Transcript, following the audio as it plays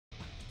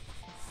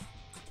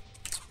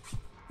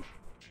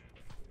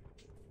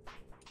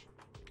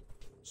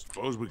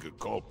Suppose we could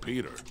call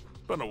Peter.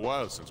 Been a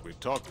while since we've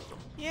talked with him.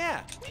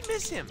 Yeah, we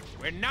miss him.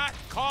 We're not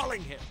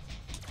calling him.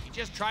 He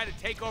just tried to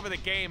take over the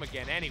game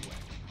again anyway.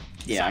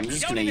 Yeah, I'm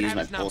Besides, just we gonna don't even use have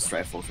my his number. pulse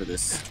rifle for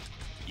this.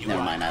 You Never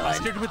are mind, I lied.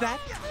 flustered with that?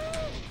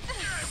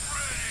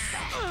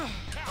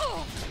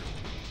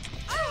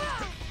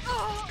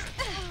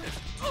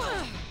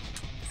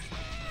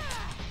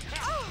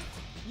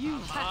 You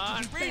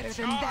have to do better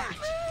than that.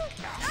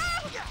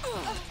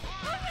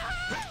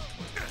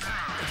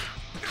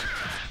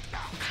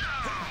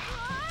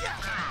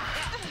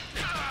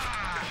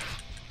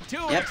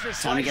 Yep,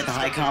 time to get the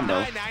high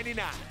combo.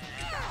 $9.99.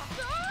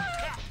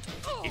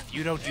 If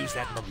you don't use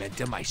that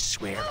momentum, I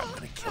swear I'm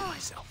gonna kill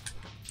myself.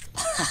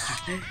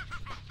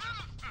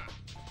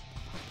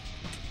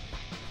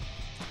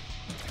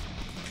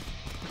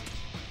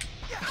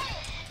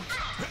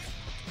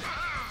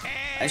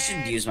 I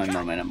should use my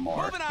momentum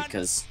more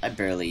because I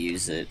barely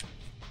use it.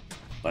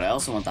 But I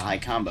also want the high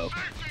combo.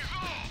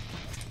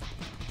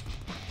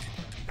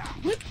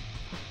 Whoop.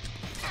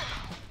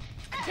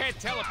 Can't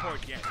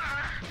teleport yet.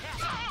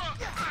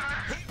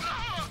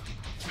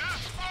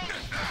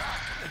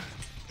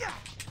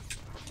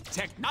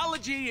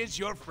 Technology is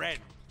your friend.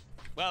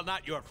 Well,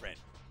 not your friend.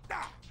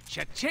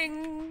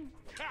 Cha-ching!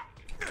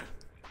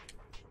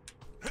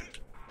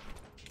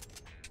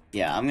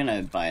 Yeah, I'm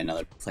gonna buy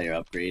another player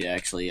upgrade,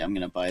 actually. I'm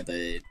gonna buy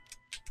the...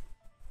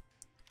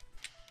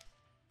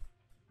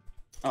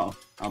 Oh,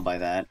 I'll buy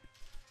that.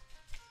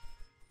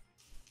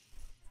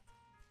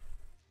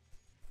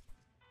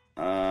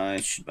 I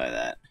should buy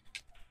that.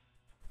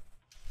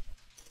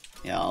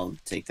 Yeah, I'll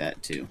take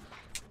that too.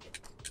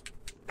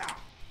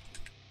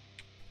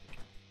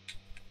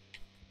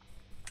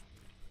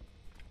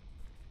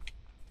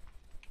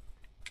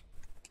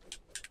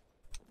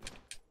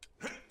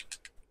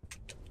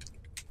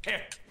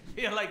 Here,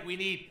 feel like we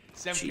need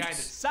some kind of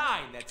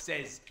sign that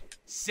says,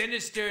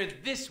 "Sinister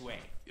this way."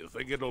 You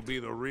think it'll be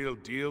the real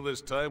deal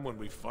this time when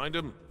we find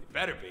him? It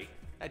better be.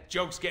 That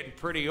joke's getting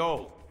pretty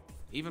old.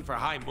 Even for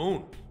High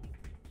Moon.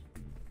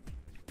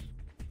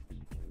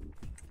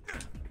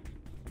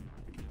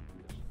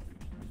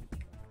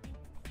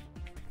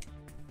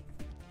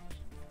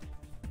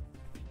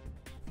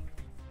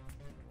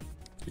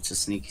 It's a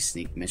sneaky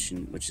sneak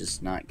mission, which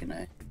is not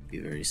gonna be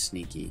very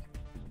sneaky.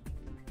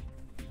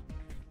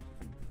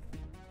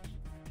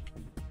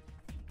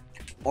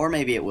 Or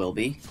maybe it will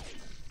be.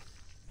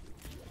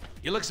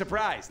 You look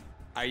surprised.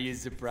 Are you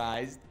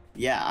surprised?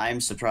 Yeah, I'm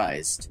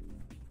surprised.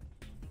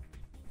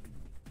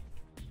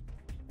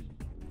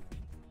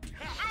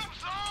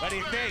 What do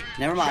you think?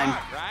 Never mind.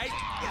 Sharp, right?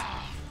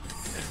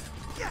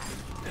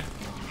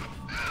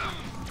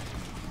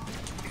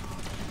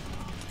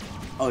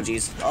 Oh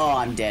jeez. Oh,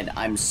 I'm dead.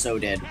 I'm so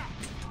dead.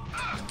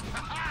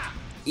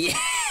 Yeah.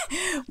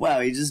 Wow,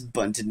 he just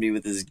bunted me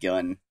with his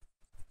gun.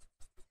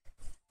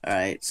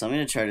 Alright, so I'm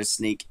gonna try to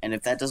sneak, and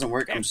if that doesn't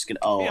work, I'm just gonna...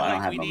 Oh, Feel I don't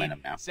like have we momentum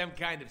need now. some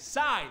kind of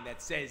sign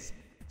that says,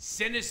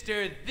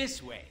 "Sinister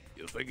this way."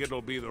 You think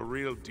it'll be the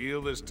real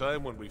deal this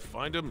time when we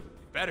find him?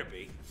 Better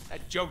be.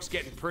 That joke's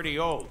getting pretty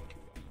old.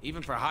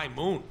 Even for High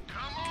Moon.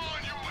 Come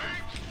on, you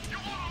apes! You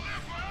wanna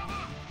live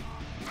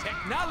forever?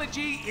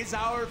 Technology is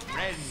our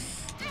friend.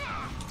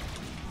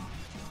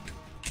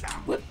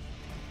 What?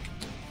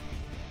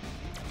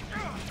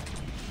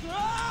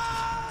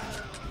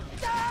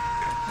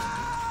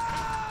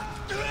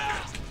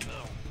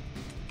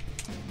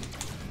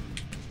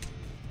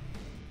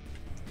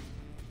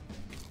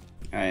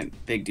 Alright,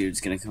 big dude's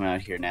gonna come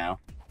out here now.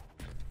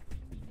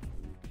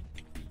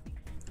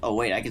 Oh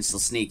wait, I can still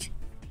sneak.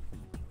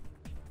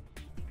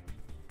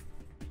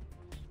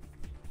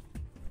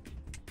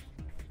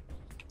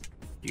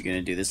 You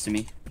gonna do this to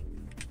me?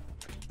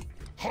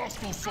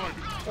 Hostile sighted!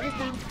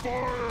 Open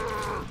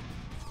fire!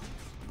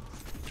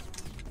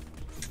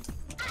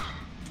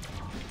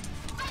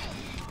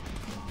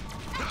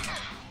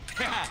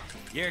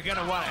 You're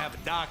gonna want to have a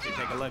doctor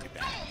take a look at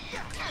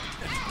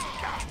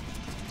that.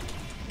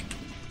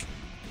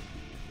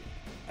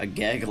 A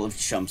gaggle of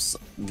chumps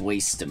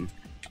waste him.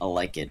 I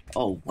like it.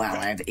 Oh wow,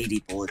 I have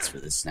 80 bullets for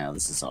this now.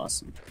 This is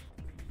awesome.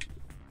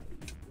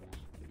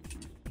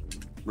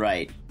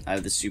 Right, I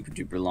have the super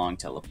duper long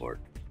teleport.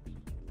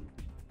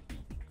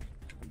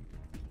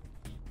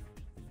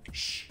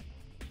 Shh.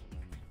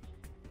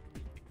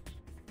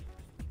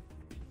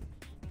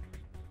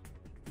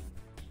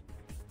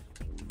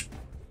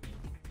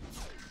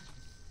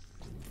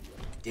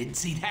 Didn't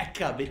see that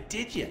coming,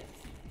 did you?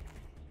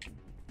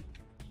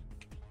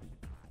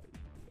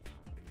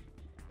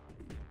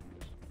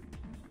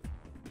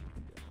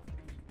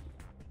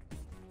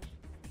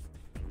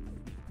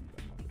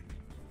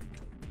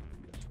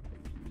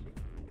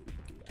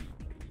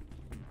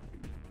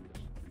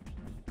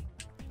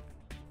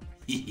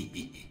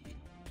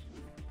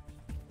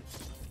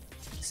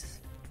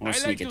 I like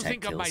sneak to attack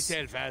think of kills.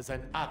 myself as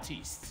an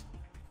artist.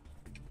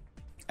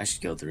 I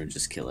should go through and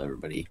just kill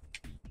everybody.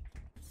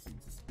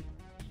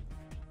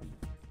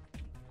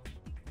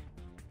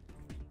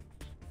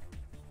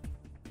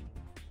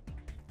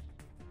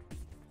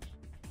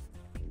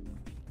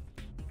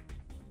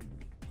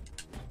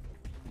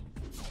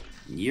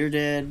 You're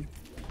dead.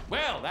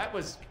 Well, that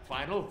was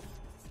final.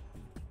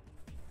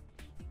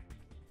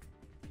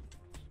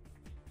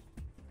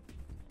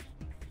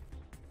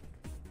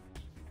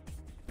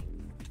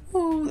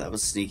 Ooh, that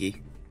was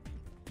sneaky.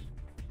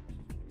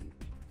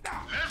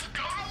 Let's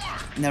go to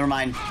work. Never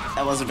mind.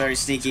 That wasn't very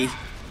sneaky.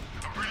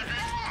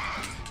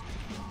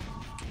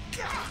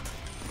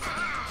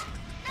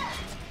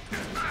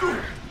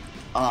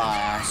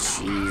 Ah,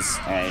 jeez.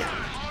 Alright.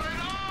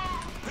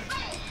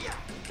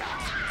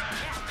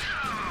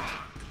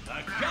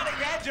 The cutting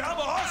edge of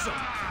awesome.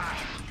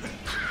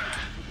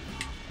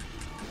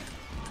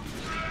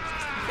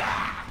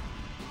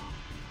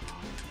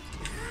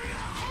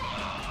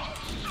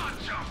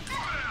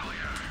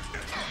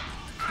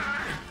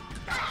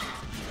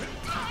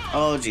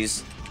 Oh,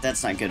 jeez.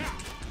 That's not good.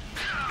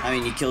 I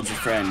mean, you killed your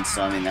friend,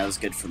 so I mean, that was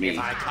good for me. If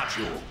I cut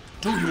you,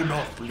 do you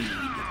not bleed?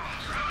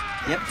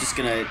 Yep, just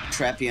gonna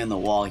trap you in the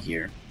wall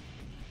here.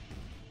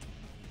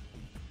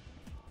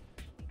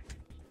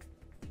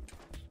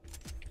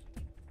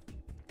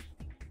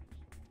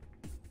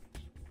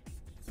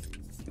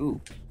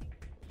 Ooh.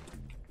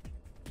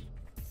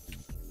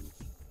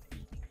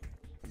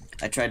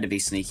 I tried to be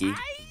sneaky,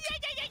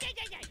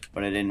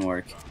 but it didn't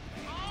work.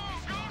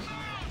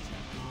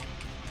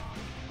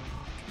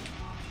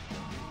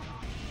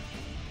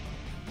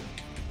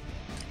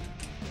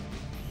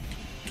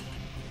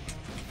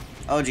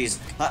 Oh, jeez.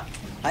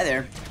 Hi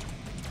there.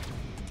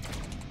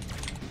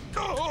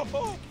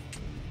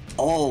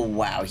 Oh,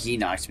 wow. He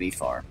knocked me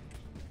far.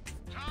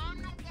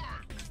 Time to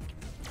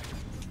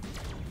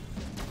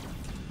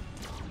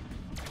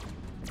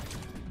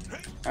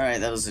work. Alright,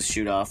 that was a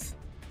shoot-off.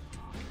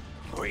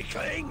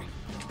 Weakling.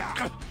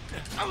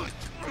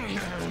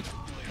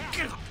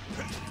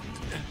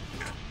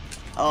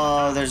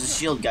 Oh, there's a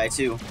shield guy,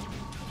 too.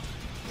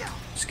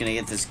 Just gonna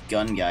get this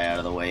gun guy out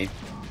of the way.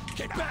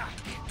 Get back.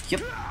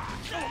 Yep.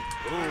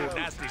 Ooh,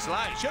 nasty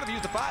slide. Should have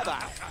used the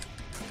 5-eye.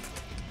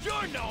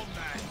 You're no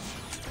match.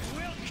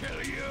 We'll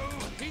kill you.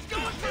 He's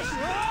going for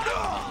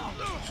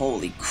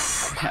Holy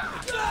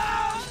crap.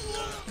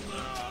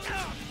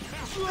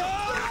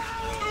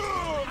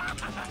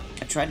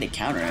 I tried to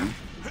counter him.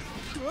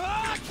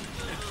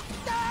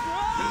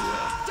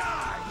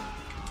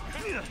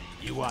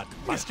 You want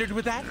mustard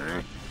with that?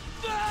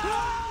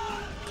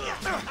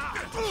 Get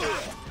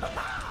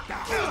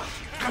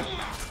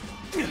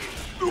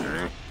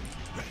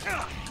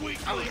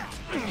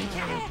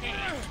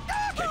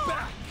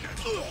back!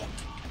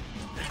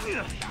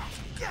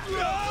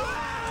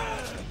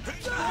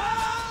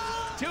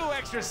 2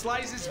 extra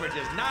slices for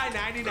just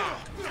 $9.99.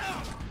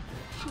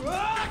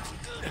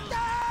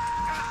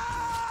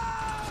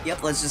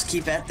 Yep, let's just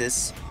keep at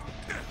this.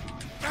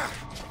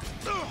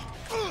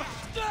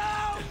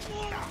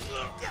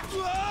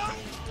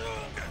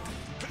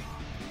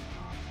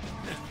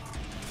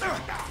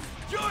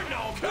 You're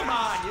no, come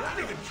on, you don't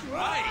even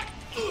try.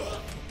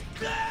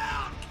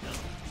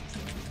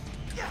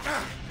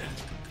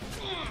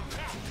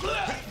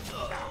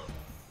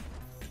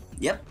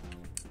 Yep.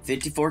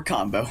 54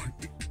 combo.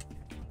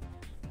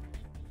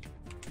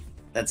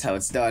 That's how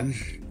it's done.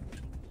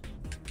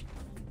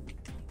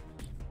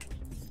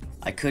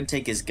 I could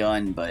take his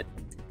gun, but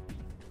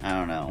I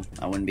don't know.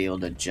 I wouldn't be able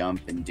to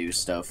jump and do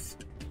stuff.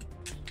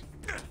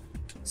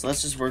 So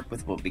let's just work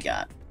with what we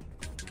got.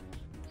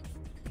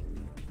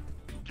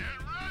 Get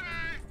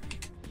ready.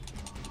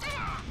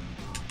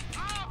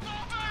 Up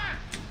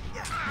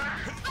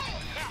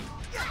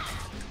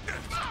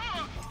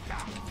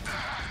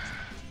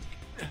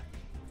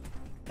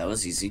That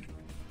was easy.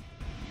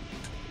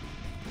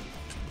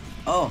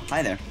 Oh,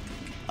 hi there.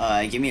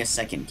 Give me a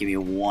second. Give me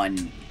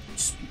one.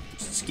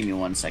 Just give me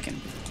 1 second.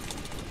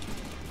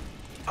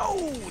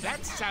 Oh,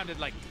 that sounded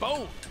like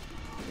bone.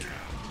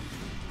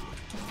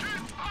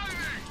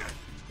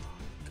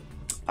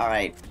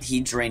 Alright, he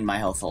drained my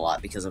health a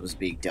lot because I was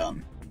being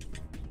dumb.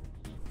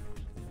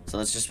 So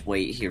let's just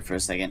wait here for a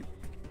second.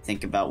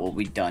 Think about what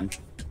we've done.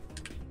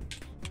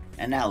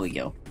 And now we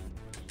go.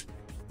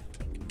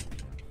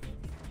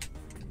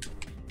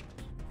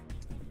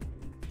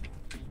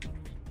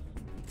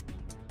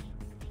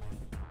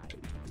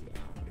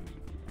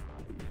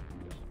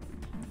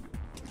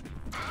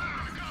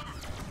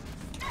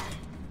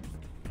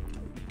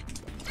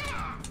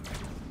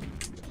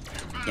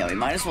 Yeah, we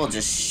might as well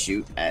just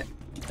shoot at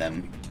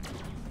them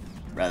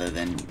rather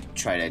than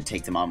try to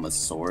take them on with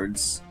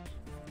swords.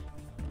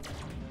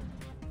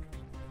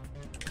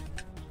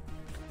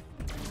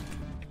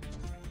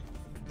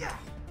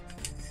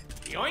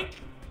 Yoink.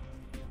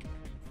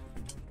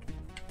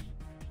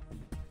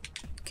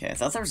 Okay, I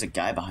thought there was a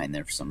guy behind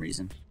there for some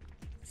reason.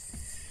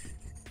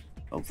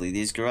 Hopefully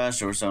these garage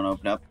doors don't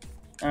open up.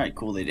 Alright,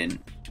 cool, they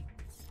didn't.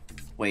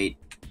 Wait.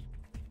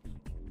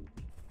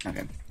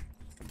 Okay.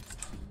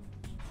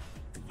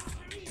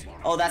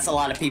 Oh, that's a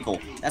lot of people.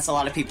 That's a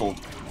lot of people.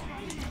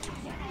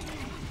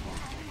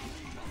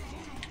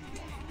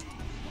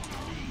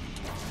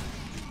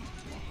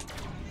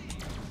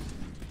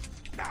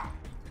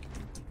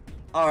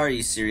 Are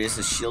you serious?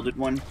 A shielded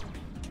one?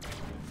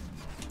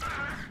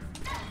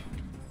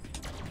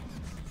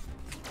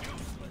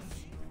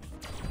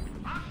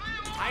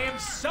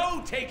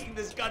 no taking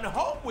this gun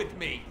home with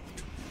me.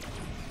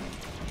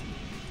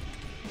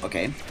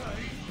 Okay.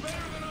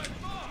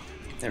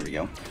 There we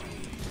go.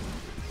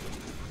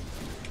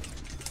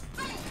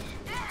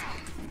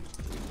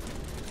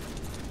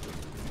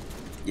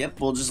 Yep,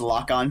 we'll just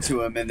lock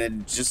onto him and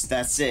then just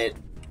that's it.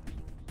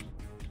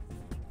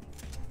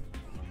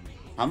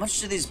 How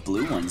much do these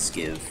blue ones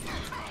give?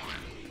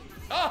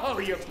 Oh,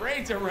 your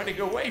brains are running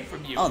away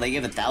from you. Oh, they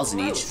give 1,000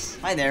 each. Gross.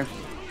 Hi there.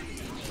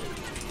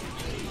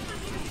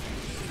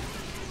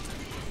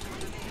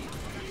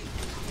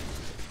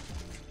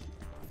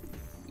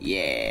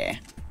 Yeah.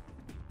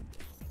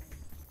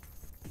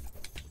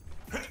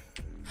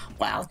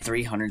 Wow,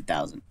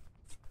 300,000.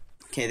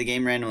 Okay, the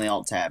game randomly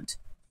alt-tabbed.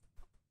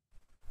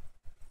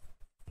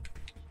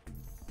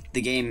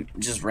 The game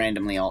just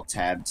randomly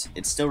alt-tabbed.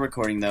 It's still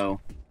recording,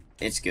 though.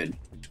 It's good.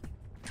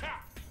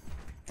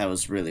 That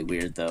was really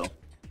weird, though.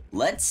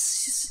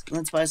 Let's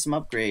buy some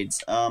upgrades.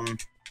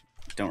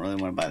 Don't really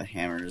want to buy the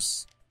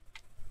hammers.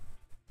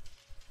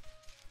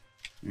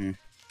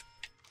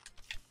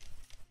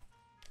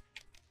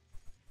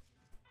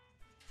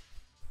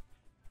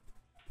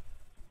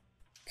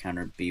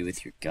 Counter B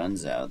with your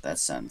guns out. That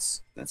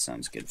sounds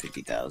good.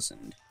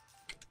 50,000.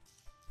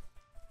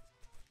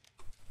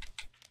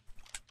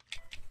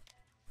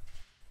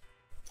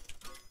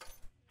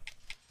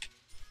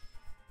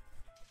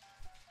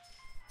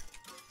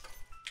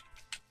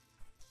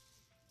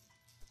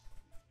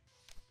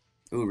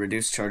 Ooh,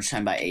 reduce charge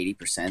time by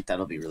 80%.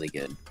 That'll be really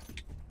good.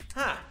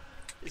 Huh.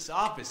 This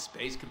office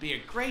space could be a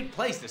great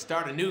place to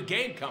start a new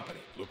game company.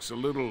 Looks a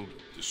little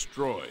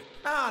destroyed.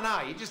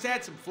 No, you just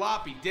add some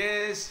floppy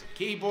disks,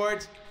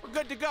 keyboards. We're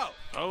good to go.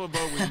 How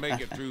about we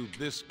make it through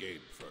this game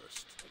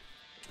first?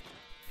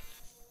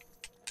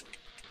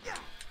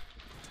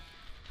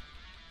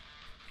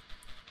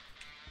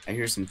 I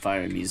hear some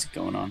fire music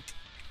going on.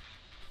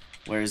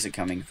 Where is it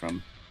coming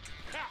from?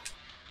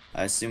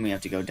 I assume we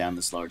have to go down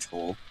this large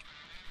hole.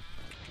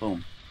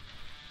 Boom.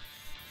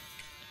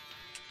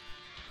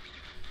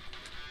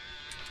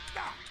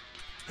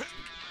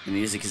 The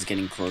music is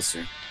getting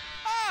closer.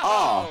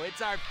 Oh,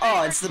 it's our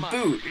Oh, it's the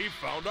favorite boot. He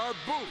found our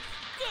booth.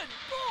 Good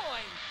boy.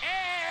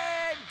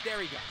 And there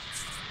he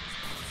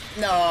goes.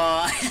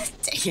 No,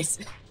 dang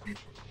it.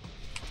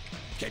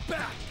 Get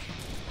back.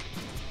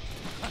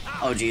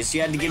 Oh, geez,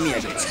 you had to give me a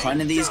ton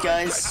of these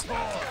guys?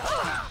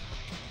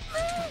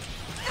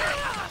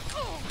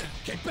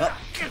 Get back.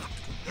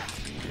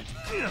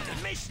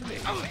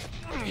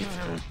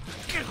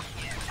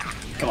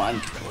 Come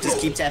on, just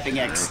keep tapping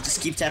X.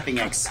 Just keep tapping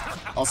X.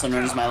 Also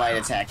known as my light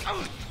attack.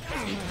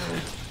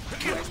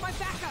 Where's my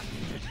backup?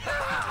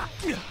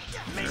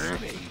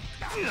 Miss me.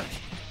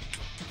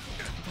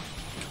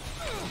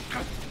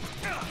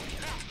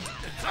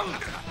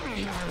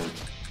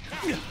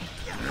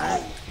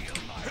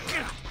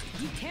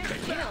 You can't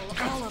kill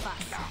all of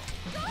us.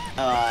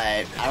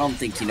 I don't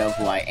think you know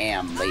who I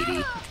am,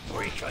 lady.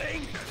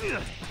 Weakling.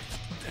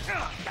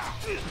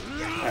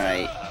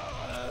 Alright.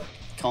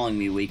 Calling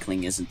me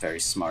weakling isn't very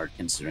smart,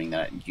 considering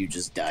that you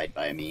just died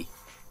by me.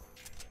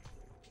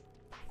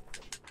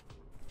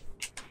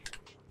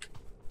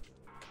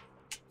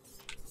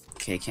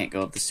 Okay, can't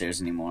go up the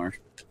stairs anymore.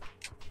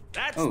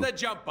 That's Oh. the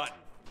jump button.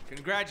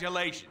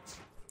 Congratulations.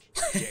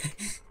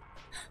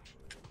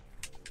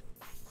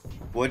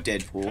 What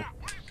Deadpool?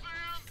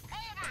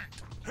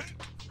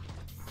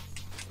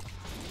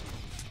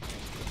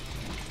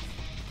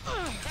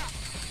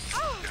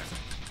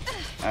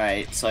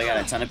 Alright, so I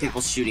got a ton of people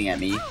shooting at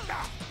me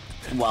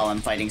while I'm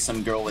fighting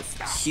some girl with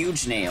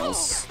huge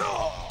nails.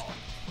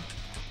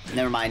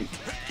 Never mind.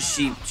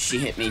 She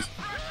hit me.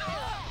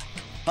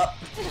 Up.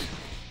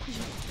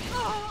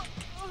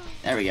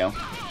 There we go.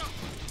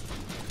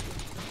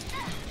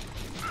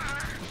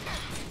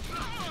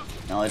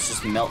 Now let's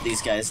just melt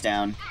these guys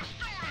down.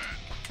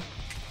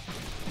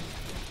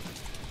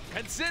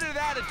 Consider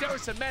that a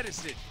dose of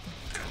medicine.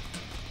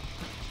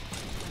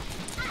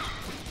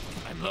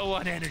 I'm low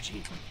on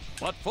energy,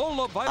 but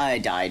full of I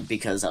died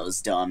because I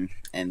was dumb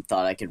and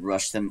thought I could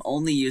rush them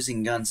only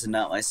using guns and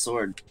not my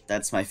sword.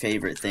 That's my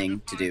favorite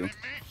thing to do.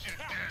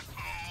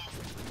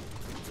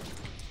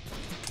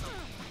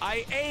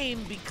 I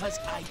aim because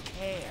I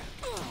care.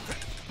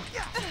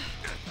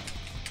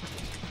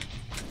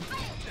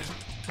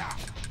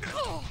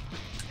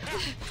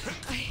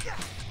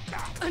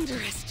 I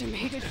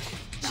underestimated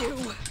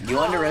you. You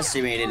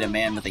underestimated a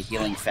man with a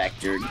healing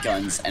factor,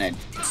 guns,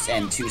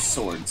 and two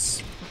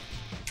swords.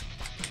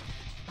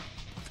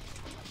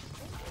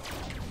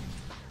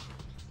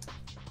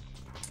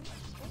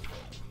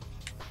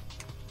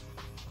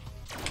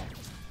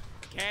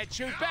 Can't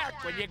shoot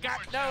back when you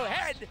got no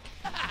head.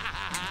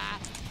 I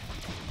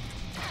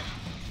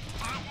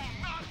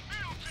will not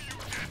kneel to you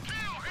and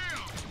kill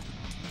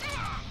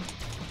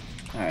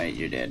him! Alright,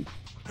 you're dead.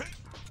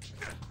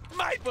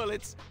 My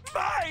bullets,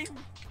 mine.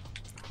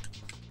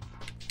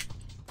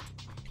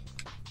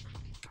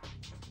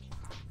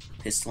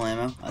 Pistol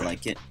ammo, I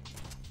like it.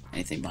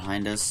 Anything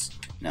behind us?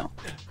 No.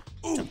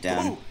 Ooh, Jump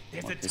down. ooh,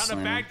 there's More a ton pistol of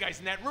ammo. bad guys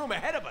in that room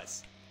ahead of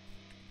us.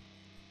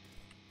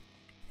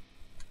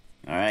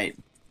 Alright.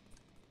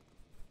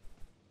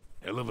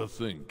 Hell of a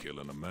thing,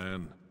 killing a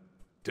man.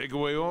 Take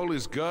away all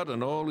he's got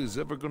and all he's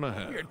ever gonna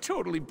have. We're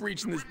totally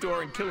breaching this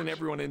door and killing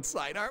everyone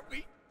inside, aren't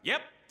we?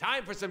 Yep,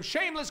 time for some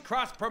shameless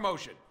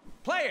cross-promotion.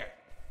 Player,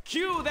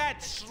 cue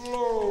that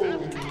slow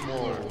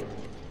mo.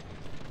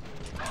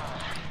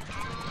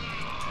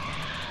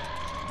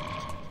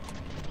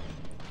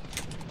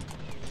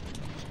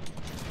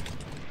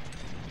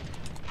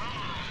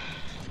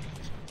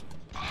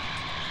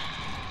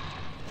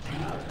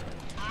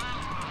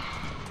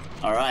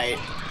 Alright,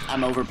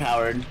 I'm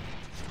overpowered.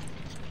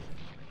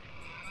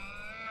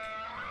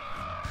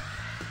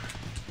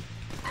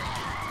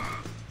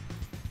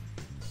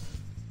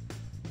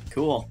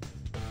 Cool.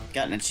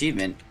 Got an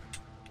achievement.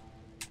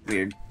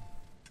 Weird.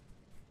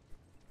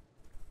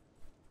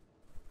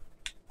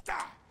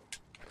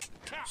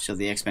 Show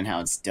the X-Men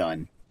how it's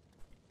done.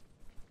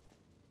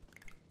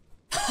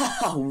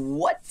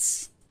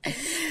 What?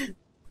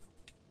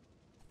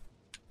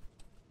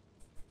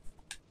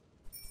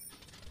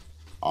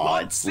 Oh,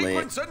 it's lit.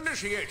 Sequence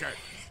initiated.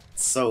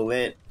 It's so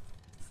lit.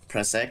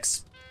 Press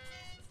X.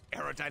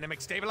 Aerodynamic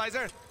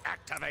stabilizer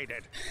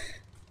activated.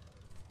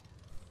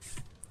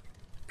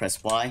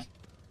 Press Y.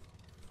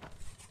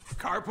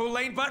 Carpool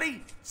lane,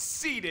 buddy.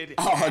 Seated.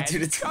 Oh, and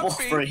dude, it's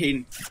comfy.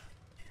 Wolverine.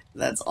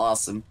 That's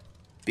awesome.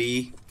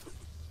 B.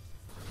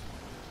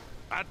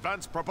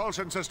 Advanced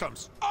propulsion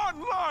systems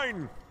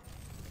online.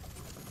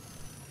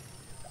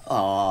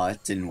 Oh,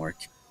 it didn't work.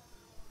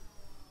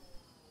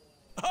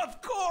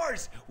 Of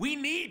course, we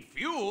need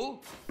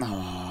fuel.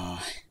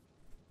 Oh.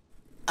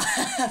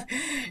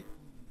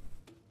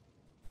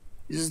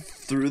 You just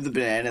threw the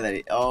banana that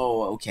he...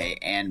 Oh, okay,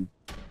 and...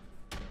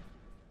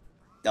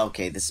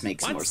 Okay, this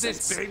makes more Once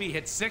sense. this baby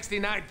hits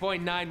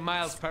 69.9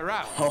 miles per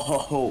hour, Ho ho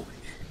ho.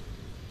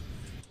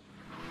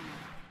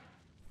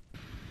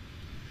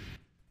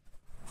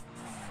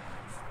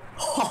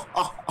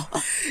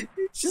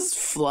 It just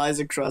flies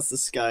across the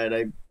sky, and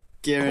I oh my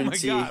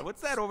guarantee God,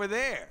 what's that over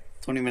there?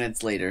 20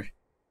 minutes later.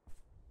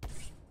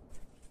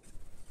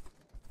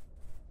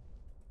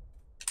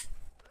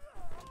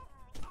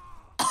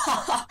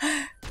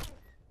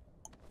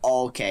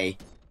 Okay.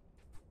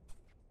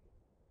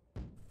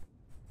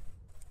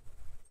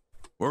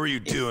 What were you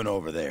doing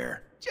over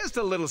there? Just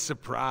a little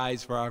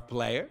surprise for our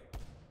player.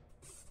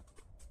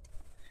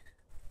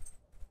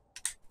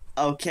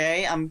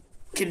 Okay, I'm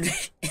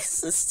convinced.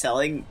 Is this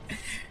telling?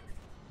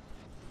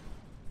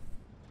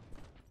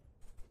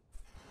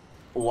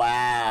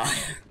 Wow.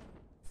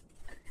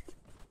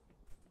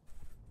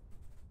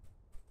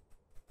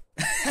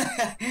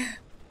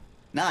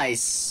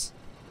 Nice.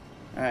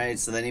 Alright,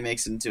 so then he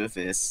makes it into a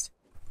fist.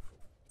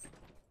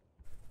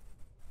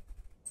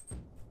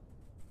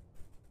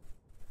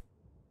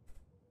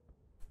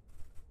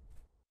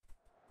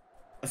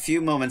 A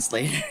few moments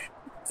later.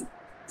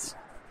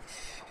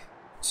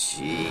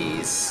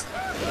 Jeez.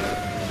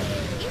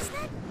 Is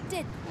that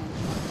Deadpool?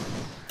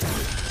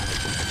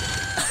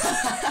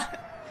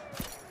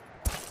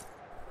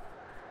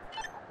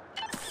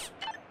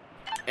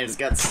 And it's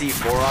got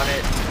C4 on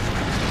it.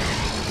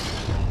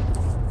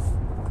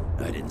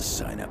 I didn't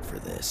sign up for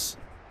this.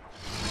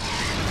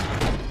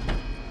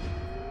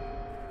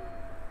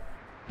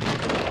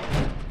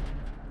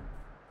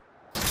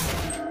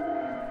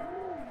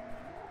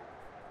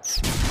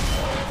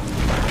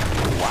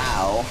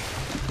 Wow.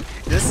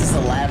 This is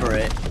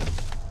elaborate.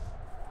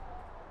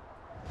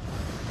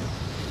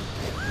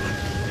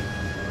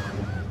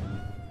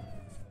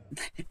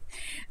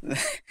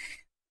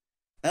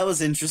 That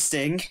was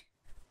interesting.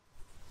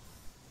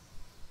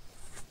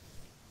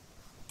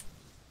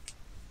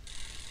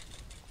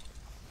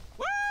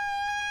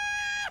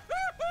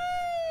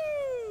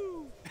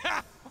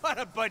 What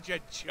a bunch of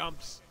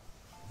chumps.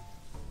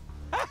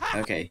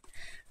 Okay,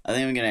 I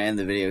think I'm gonna end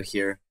the video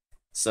here.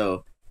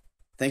 So,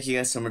 thank you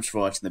guys so much for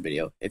watching the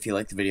video. If you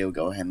like the video,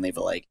 go ahead and leave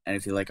a like. And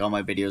if you like all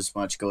my videos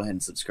much, go ahead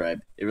and subscribe.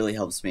 It really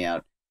helps me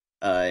out.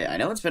 I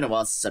know it's been a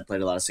while since I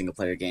played a lot of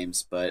single-player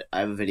games, but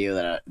I have a video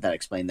that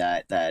explained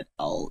that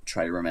I'll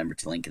try to remember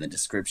to link in the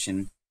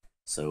description.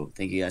 So,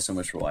 thank you guys so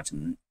much for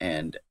watching,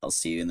 and I'll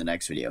see you in the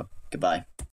next video. Goodbye.